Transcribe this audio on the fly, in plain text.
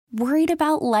Worried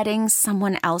about letting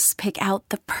someone else pick out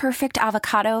the perfect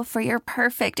avocado for your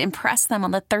perfect impress them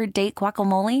on the third date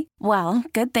guacamole? Well,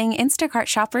 good thing Instacart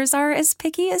shoppers are as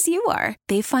picky as you are.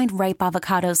 They find ripe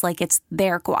avocados like it's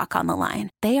their guac on the line.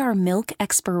 They are milk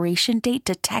expiration date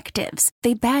detectives.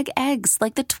 They bag eggs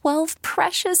like the 12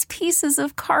 precious pieces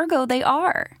of cargo they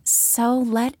are. So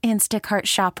let Instacart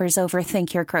shoppers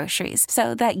overthink your groceries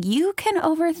so that you can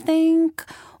overthink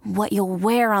what you'll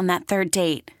wear on that third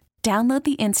date. Download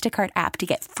the Instacart app to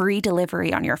get free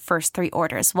delivery on your first 3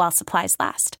 orders while supplies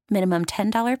last. Minimum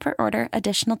 $10 per order.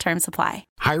 Additional terms apply.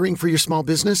 Hiring for your small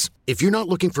business? If you're not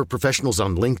looking for professionals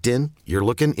on LinkedIn, you're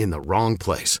looking in the wrong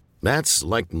place. That's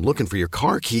like looking for your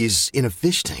car keys in a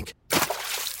fish tank.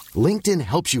 LinkedIn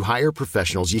helps you hire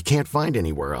professionals you can't find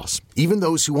anywhere else, even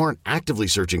those who aren't actively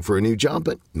searching for a new job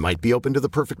but might be open to the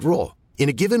perfect role. In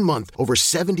a given month, over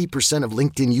 70% of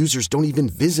LinkedIn users don't even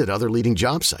visit other leading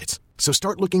job sites. So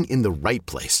start looking in the right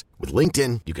place. With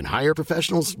LinkedIn, you can hire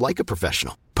professionals like a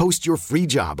professional. Post your free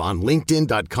job on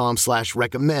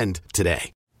linkedin.com/recommend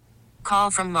today. Call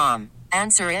from mom.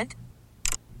 Answer it.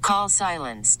 Call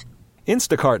silenced.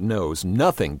 Instacart knows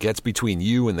nothing gets between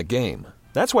you and the game.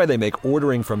 That's why they make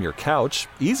ordering from your couch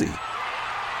easy.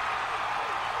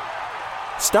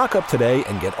 Stock up today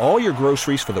and get all your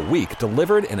groceries for the week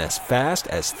delivered in as fast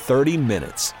as 30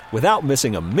 minutes without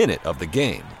missing a minute of the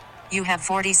game. You have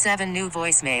 47 new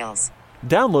voicemails.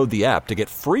 Download the app to get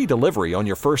free delivery on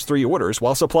your first 3 orders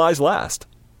while supplies last.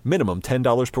 Minimum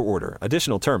 $10 per order.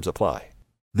 Additional terms apply.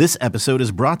 This episode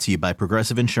is brought to you by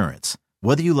Progressive Insurance.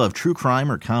 Whether you love true crime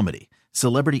or comedy,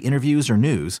 celebrity interviews or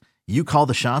news, you call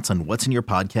the shots on what's in your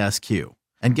podcast queue.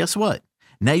 And guess what?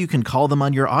 Now you can call them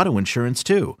on your auto insurance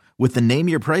too with the Name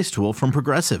Your Price tool from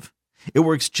Progressive. It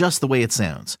works just the way it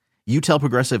sounds. You tell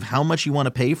Progressive how much you want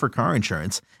to pay for car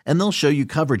insurance, and they'll show you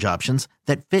coverage options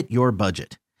that fit your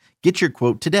budget. Get your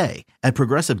quote today at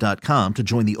Progressive.com to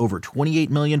join the over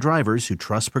 28 million drivers who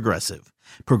trust Progressive.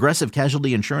 Progressive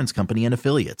Casualty Insurance Company and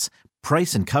Affiliates.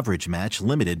 Price and coverage match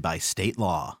limited by state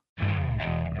law.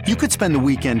 You could spend the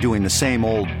weekend doing the same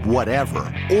old whatever,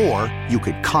 or you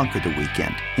could conquer the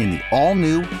weekend in the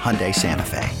all-new Hyundai Santa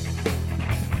Fe.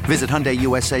 Visit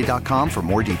HyundaiUSA.com for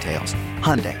more details.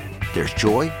 Hyundai. There's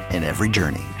joy in every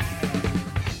journey.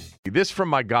 This from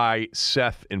my guy,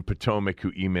 Seth in Potomac,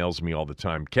 who emails me all the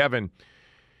time. Kevin,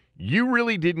 you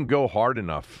really didn't go hard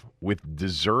enough with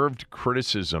deserved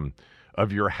criticism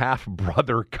of your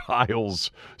half-brother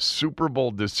Kyle's Super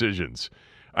Bowl decisions.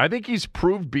 I think he's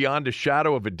proved beyond a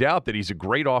shadow of a doubt that he's a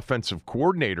great offensive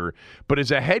coordinator, but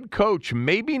as a head coach,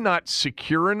 maybe not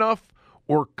secure enough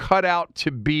or cut out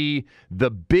to be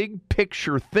the big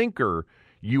picture thinker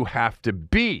you have to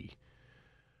be.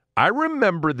 I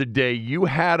remember the day you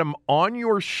had him on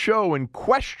your show and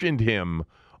questioned him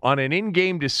on an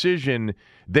in-game decision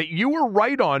that you were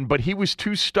right on, but he was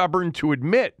too stubborn to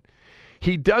admit.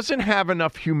 He doesn't have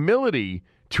enough humility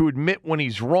to admit when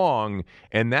he's wrong,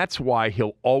 and that's why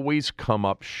he'll always come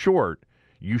up short.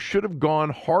 You should have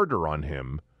gone harder on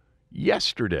him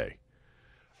yesterday.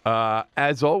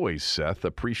 As always, Seth,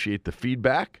 appreciate the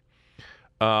feedback.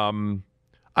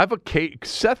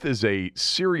 Seth is a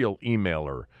serial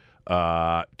emailer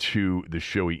to the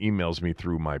show. He emails me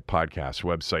through my podcast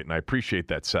website, and I appreciate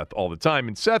that, Seth, all the time.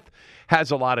 And Seth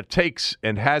has a lot of takes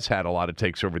and has had a lot of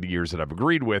takes over the years that I've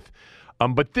agreed with.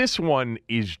 But this one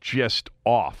is just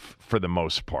off for the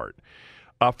most part.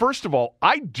 First of all,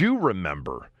 I do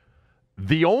remember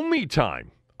the only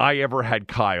time I ever had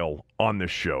Kyle on the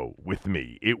show with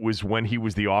me. It was when he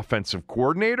was the offensive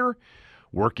coordinator,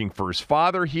 working for his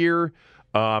father here.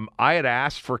 I had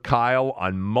asked for Kyle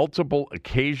on multiple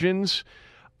occasions.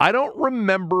 I don't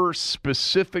remember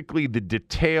specifically the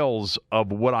details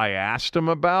of what I asked him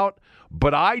about,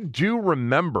 but I do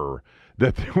remember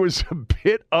that there was a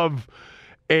bit of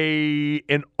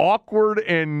an awkward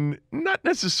and not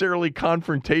necessarily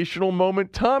confrontational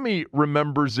moment. Tommy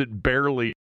remembers it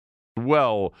barely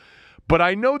well, but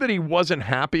I know that he wasn't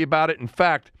happy about it. In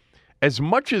fact, as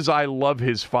much as I love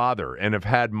his father and have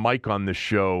had Mike on the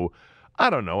show, I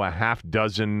don't know, a half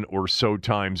dozen or so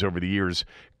times over the years,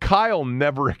 Kyle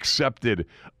never accepted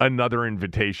another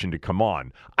invitation to come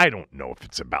on. I don't know if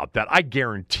it's about that. I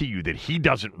guarantee you that he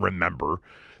doesn't remember.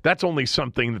 That's only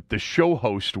something that the show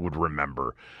host would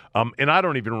remember. And I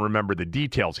don't even remember the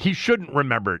details. He shouldn't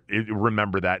remember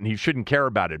that, and he shouldn't care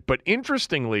about it. But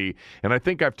interestingly, and I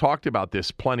think I've talked about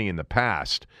this plenty in the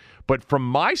past, but from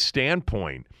my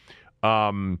standpoint,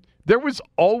 there was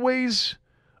always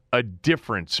a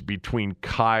difference between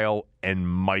Kyle and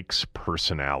Mike's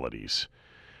personalities.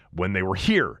 when they were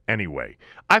here anyway.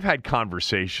 I've had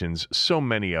conversations, so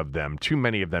many of them, too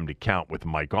many of them to count, with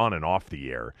Mike on and off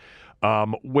the air,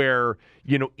 where,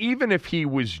 even if he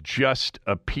was just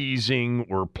appeasing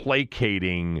or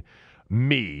placating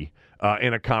me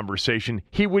in a conversation,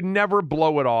 he would never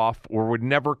blow it off or would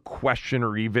never question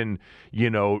or even,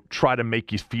 try to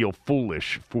make you feel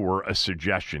foolish for a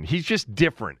suggestion. He's just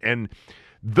different. And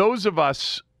those of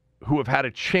us who have had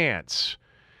a chance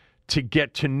to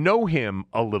get to know him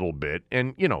a little bit,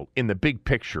 and, in the big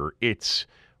picture, it's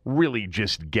really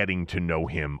just getting to know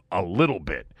him a little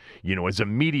bit, as a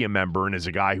media member and as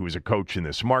a guy who was a coach in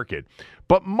this market.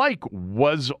 But Mike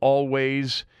was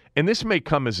always, and this may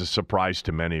come as a surprise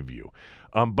to many of you,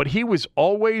 but he was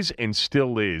always and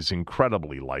still is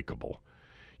incredibly likable.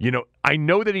 I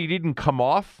know that he didn't come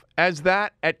off as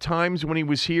that at times when he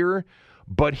was here,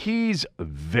 but he's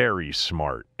very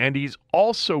smart, and he's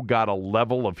also got a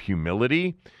level of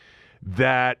humility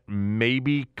that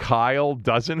maybe Kyle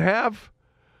doesn't have.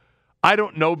 I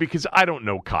don't know, because I don't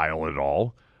know Kyle at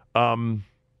all.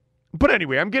 But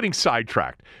anyway, I'm getting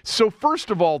sidetracked. So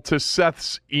first of all, to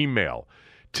Seth's email,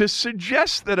 to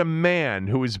suggest that a man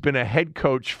who has been a head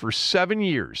coach for 7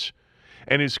 years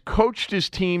and has coached his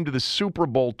team to the Super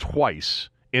Bowl twice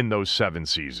in those 7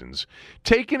 seasons,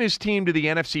 taken his team to the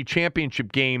NFC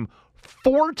Championship game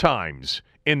 4 times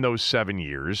in those 7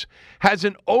 years, has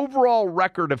an overall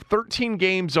record of 13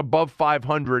 games above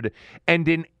 500 and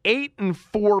an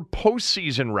 8-4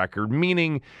 postseason record,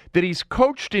 meaning that he's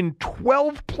coached in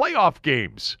 12 playoff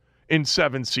games in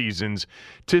 7 seasons,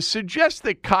 to suggest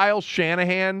that Kyle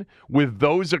Shanahan, with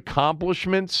those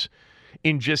accomplishments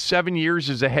in just 7 years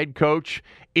as a head coach,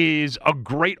 is a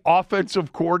great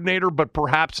offensive coordinator, but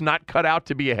perhaps not cut out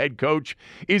to be a head coach,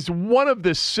 is one of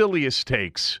the silliest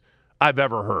takes I've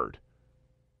ever heard.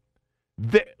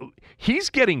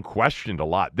 He's getting questioned a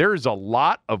lot. There's a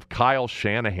lot of Kyle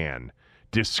Shanahan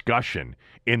discussion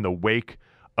in the wake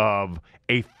of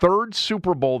a 3rd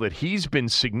Super Bowl that he's been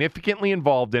significantly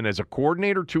involved in as a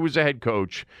coordinator, 2 as a head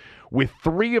coach, with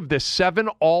 3 of the 7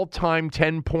 all-time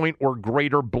 10-point or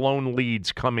greater blown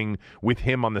leads coming with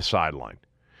him on the sideline.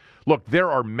 Look,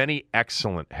 there are many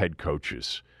excellent head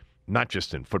coaches, not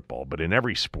just in football, but in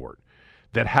every sport,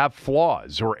 that have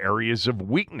flaws or areas of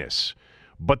weakness.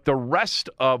 But the rest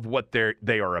of what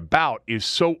they are about is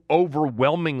so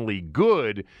overwhelmingly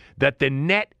good that the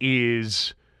net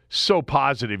is so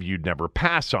positive you'd never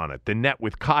pass on it. The net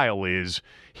with Kyle is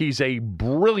he's a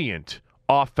brilliant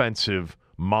offensive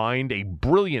mind, a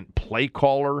brilliant play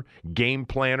caller, game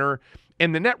planner,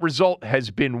 and the net result has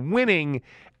been winning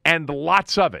and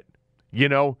lots of it.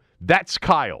 That's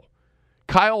Kyle.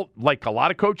 Kyle, like a lot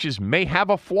of coaches, may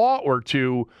have a flaw or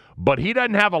two, but he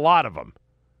doesn't have a lot of them.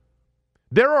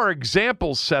 There are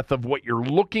examples, Seth, of what you're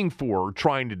looking for or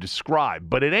trying to describe,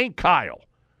 but it ain't Kyle.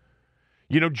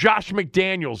 Josh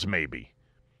McDaniels maybe.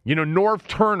 Norv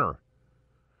Turner.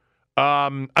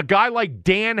 A guy like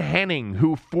Dan Henning,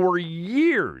 who for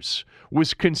years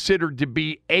was considered to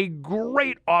be a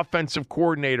great offensive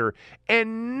coordinator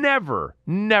and never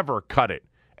cut it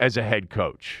as a head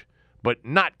coach. But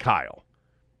not Kyle.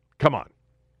 Come on.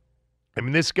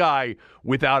 This guy,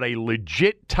 without a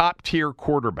legit top-tier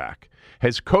quarterback,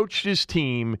 has coached his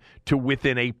team to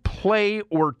within a play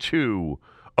or 2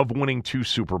 of winning 2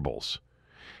 Super Bowls,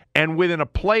 and within a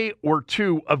play or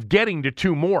 2 of getting to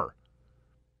 2 more.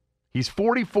 He's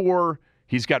 44.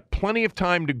 He's got plenty of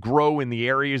time to grow in the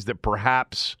areas that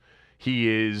perhaps he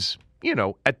is,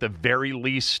 at the very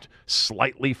least,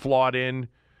 slightly flawed in.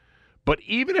 But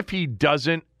even if he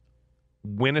doesn't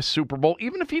win a Super Bowl,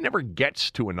 even if he never gets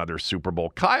to another Super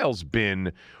Bowl, Kyle's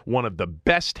been one of the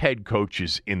best head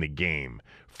coaches in the game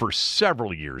for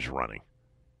several years running.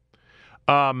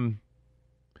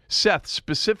 Seth,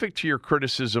 specific to your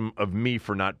criticism of me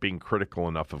for not being critical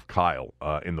enough of Kyle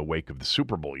in the wake of the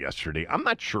Super Bowl yesterday, I'm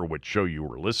not sure what show you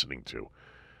were listening to.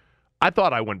 I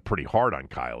thought I went pretty hard on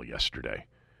Kyle yesterday.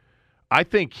 I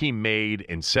think he made,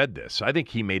 and said this, I think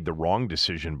he made the wrong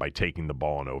decision by taking the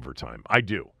ball in overtime. I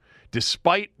do.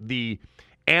 Despite the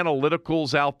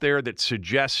analyticals out there that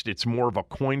suggest it's more of a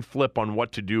coin flip on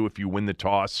what to do if you win the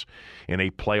toss in a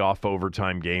playoff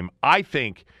overtime game, I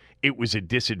think it was a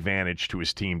disadvantage to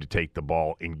his team to take the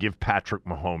ball and give Patrick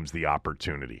Mahomes the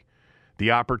opportunity.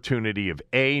 The opportunity of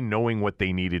A, knowing what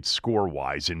they needed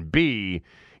score-wise, and B,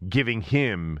 giving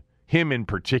him in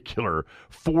particular,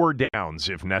 4 downs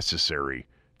if necessary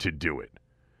to do it.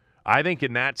 I think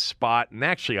in that spot, and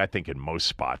actually I think in most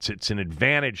spots, it's an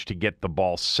advantage to get the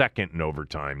ball second in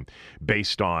overtime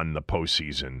based on the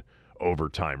postseason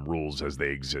overtime rules as they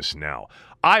exist now.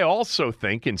 I also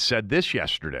think, and said this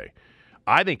yesterday,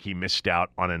 I think he missed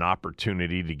out on an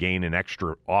opportunity to gain an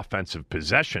extra offensive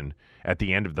possession at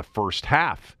the end of the first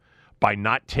half by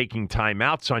not taking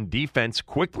timeouts on defense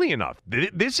quickly enough.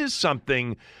 This is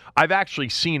something I've actually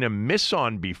seen him miss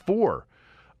on before.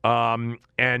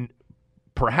 And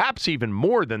perhaps even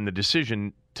more than the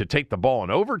decision to take the ball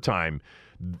in overtime,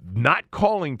 not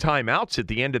calling timeouts at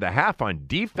the end of the half on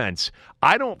defense,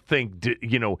 I don't think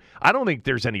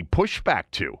there's any pushback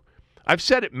to. I've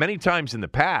said it many times in the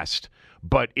past,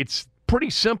 but it's pretty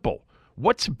simple.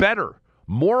 What's better,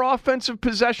 more offensive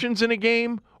possessions in a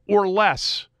game or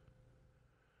less?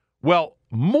 Well,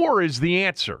 more is the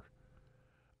answer.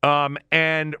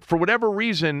 And for whatever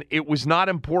reason, it was not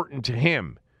important to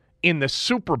him in the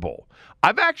Super Bowl.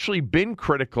 I've actually been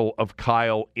critical of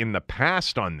Kyle in the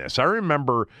past on this. I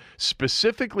remember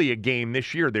specifically a game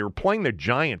this year. They were playing the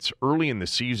Giants early in the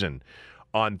season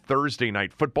on Thursday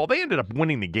Night Football. They ended up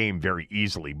winning the game very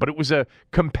easily, but it was a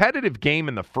competitive game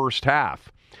in the first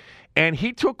half. And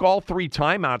he took all three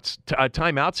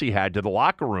timeouts he had to the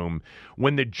locker room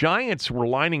when the Giants were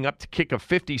lining up to kick a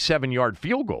 57-yard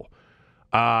field goal.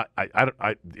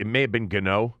 It may have been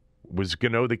Gano. Was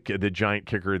Gano the Giant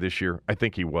kicker this year? I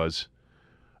think he was.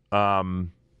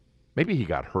 Maybe he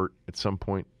got hurt at some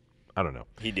point. I don't know.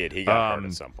 He did. He got hurt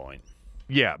at some point.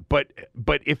 Yeah, but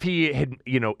if he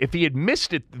had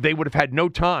missed it, they would have had no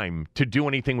time to do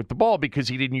anything with the ball because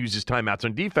he didn't use his timeouts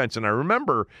on defense. And I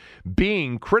remember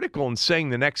being critical and saying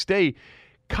the next day,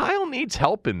 Kyle needs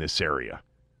help in this area.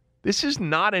 This is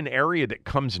not an area that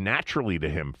comes naturally to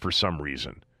him for some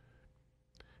reason.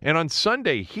 And on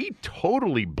Sunday, he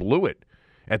totally blew it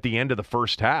at the end of the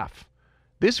first half.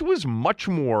 This was much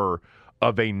more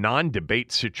of a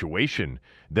non-debate situation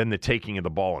than the taking of the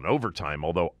ball in overtime,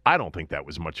 although I don't think that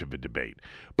was much of a debate.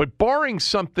 But barring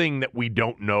something that we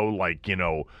don't know, like,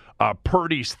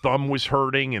 Purdy's thumb was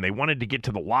hurting and they wanted to get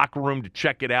to the locker room to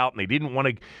check it out and they didn't want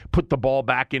to put the ball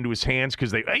back into his hands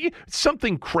because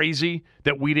something crazy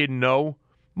that we didn't know,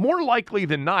 more likely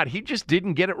than not, he just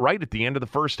didn't get it right at the end of the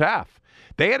first half.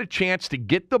 They had a chance to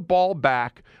get the ball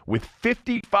back with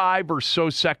 55 or so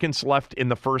seconds left in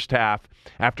the first half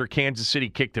after Kansas City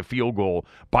kicked a field goal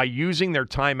by using their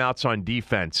timeouts on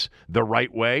defense the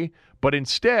right way. But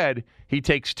instead, he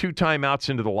takes 2 timeouts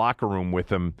into the locker room with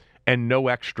him and no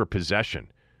extra possession.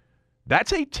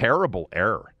 That's a terrible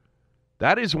error.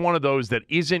 That is one of those that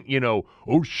isn't,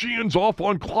 Sheehan's off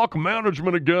on clock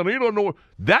management again. He don't know.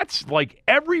 That's like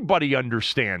everybody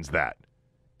understands that.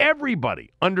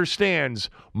 Everybody understands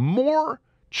more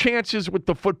chances with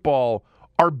the football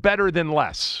are better than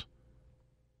less.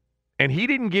 And he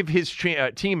didn't give his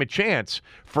team a chance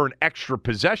for an extra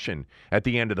possession at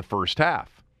the end of the first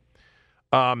half.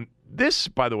 This,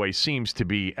 by the way, seems to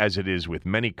be, as it is with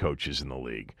many coaches in the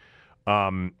league,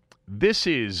 this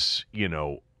is,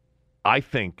 I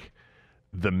think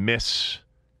the miss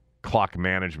clock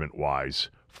management-wise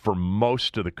for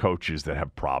most of the coaches that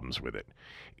have problems with it.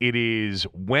 It is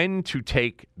when to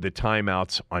take the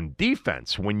timeouts on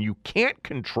defense when you can't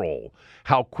control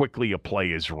how quickly a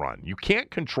play is run. You can't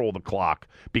control the clock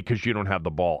because you don't have the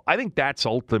ball. I think that's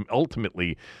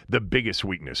ultimately the biggest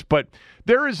weakness. But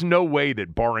there is no way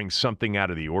that, barring something out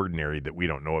of the ordinary that we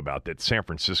don't know about, that San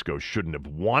Francisco shouldn't have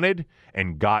wanted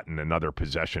and gotten another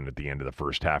possession at the end of the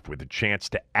first half with a chance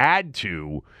to add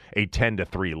to a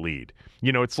 10-3 lead.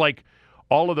 It's like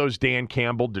all of those Dan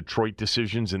Campbell Detroit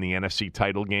decisions in the NFC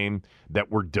title game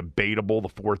that were debatable, the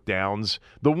fourth downs.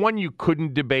 The one you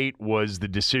couldn't debate was the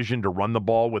decision to run the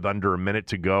ball with under a minute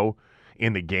to go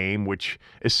in the game, which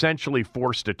essentially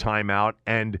forced a timeout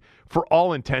and, for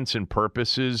all intents and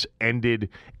purposes, ended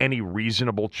any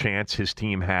reasonable chance his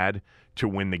team had to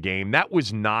win the game.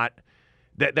 That's not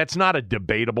a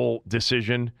debatable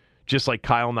decision, just like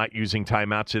Kyle not using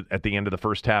timeouts at the end of the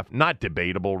first half. Not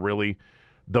debatable, really.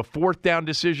 The fourth down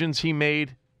decisions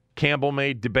Campbell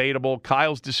made, debatable.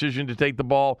 Kyle's decision to take the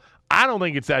ball, I don't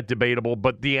think it's that debatable,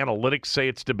 but the analytics say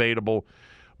it's debatable,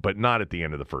 but not at the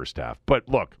end of the first half. But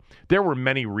look, there were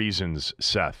many reasons,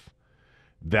 Seth,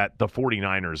 that the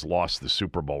 49ers lost the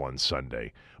Super Bowl on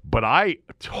Sunday. But I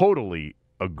totally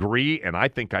agree, and I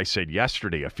think I said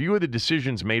yesterday, a few of the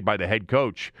decisions made by the head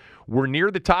coach were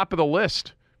near the top of the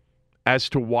list as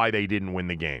to why they didn't win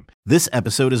the game. This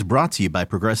episode is brought to you by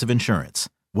Progressive Insurance.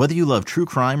 Whether you love true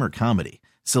crime or comedy,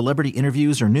 celebrity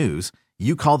interviews or news,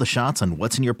 you call the shots on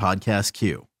what's in your podcast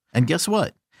queue. And guess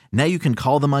what? Now you can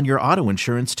call them on your auto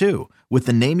insurance too with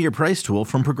the Name Your Price tool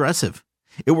from Progressive.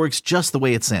 It works just the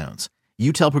way it sounds.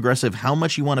 You tell Progressive how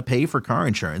much you want to pay for car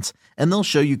insurance, and they'll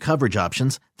show you coverage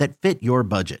options that fit your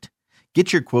budget.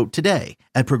 Get your quote today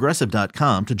at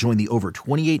Progressive.com to join the over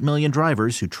 28 million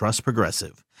drivers who trust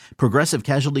Progressive. Progressive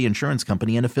Casualty Insurance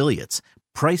Company and Affiliates.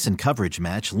 Price and coverage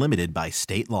match limited by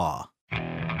state law.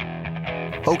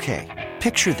 Okay,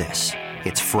 picture this.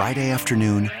 It's Friday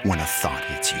afternoon when a thought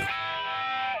hits you.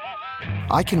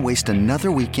 I can waste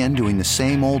another weekend doing the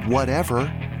same old whatever,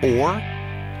 or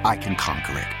I can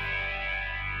conquer it.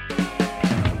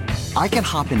 I can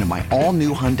hop into my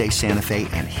all-new Hyundai Santa Fe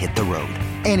and hit the road.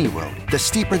 Any road. The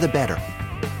steeper the better.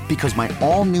 Because my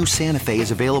all-new Santa Fe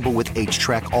is available with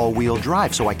H-Track all-wheel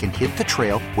drive, so I can hit the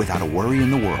trail without a worry in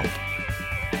the world.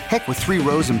 Heck, with 3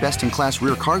 rows and best-in-class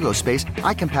rear cargo space,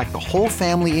 I can pack the whole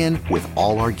family in with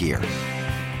all our gear.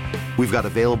 We've got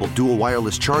available dual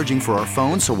wireless charging for our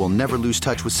phones, so we'll never lose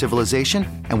touch with civilization,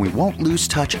 and we won't lose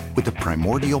touch with the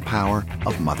primordial power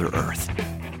of Mother Earth.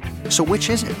 So which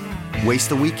is it? Waste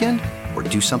the weekend or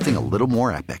do something a little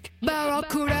more epic?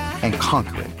 And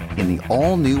conquer it in the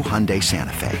all-new Hyundai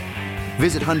Santa Fe.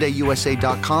 Visit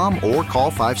HyundaiUSA.com or call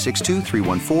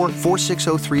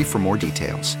 562-314-4603 for more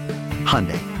details.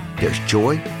 Hyundai, there's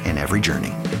joy in every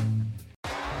journey.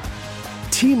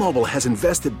 T-Mobile has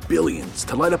invested billions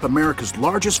to light up America's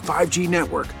largest 5G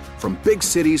network, from big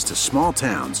cities to small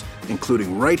towns,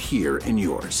 including right here in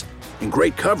yours. And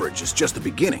great coverage is just the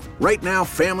beginning. Right now,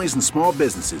 families and small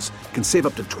businesses can save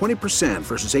up to 20%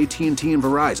 versus AT&T and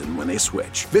Verizon when they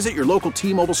switch. Visit your local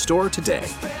T-Mobile store today.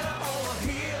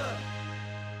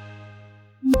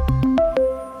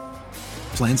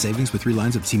 Plan savings with 3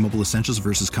 lines of T-Mobile Essentials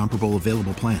versus comparable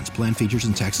available plans. Plan features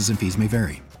and taxes and fees may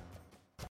vary.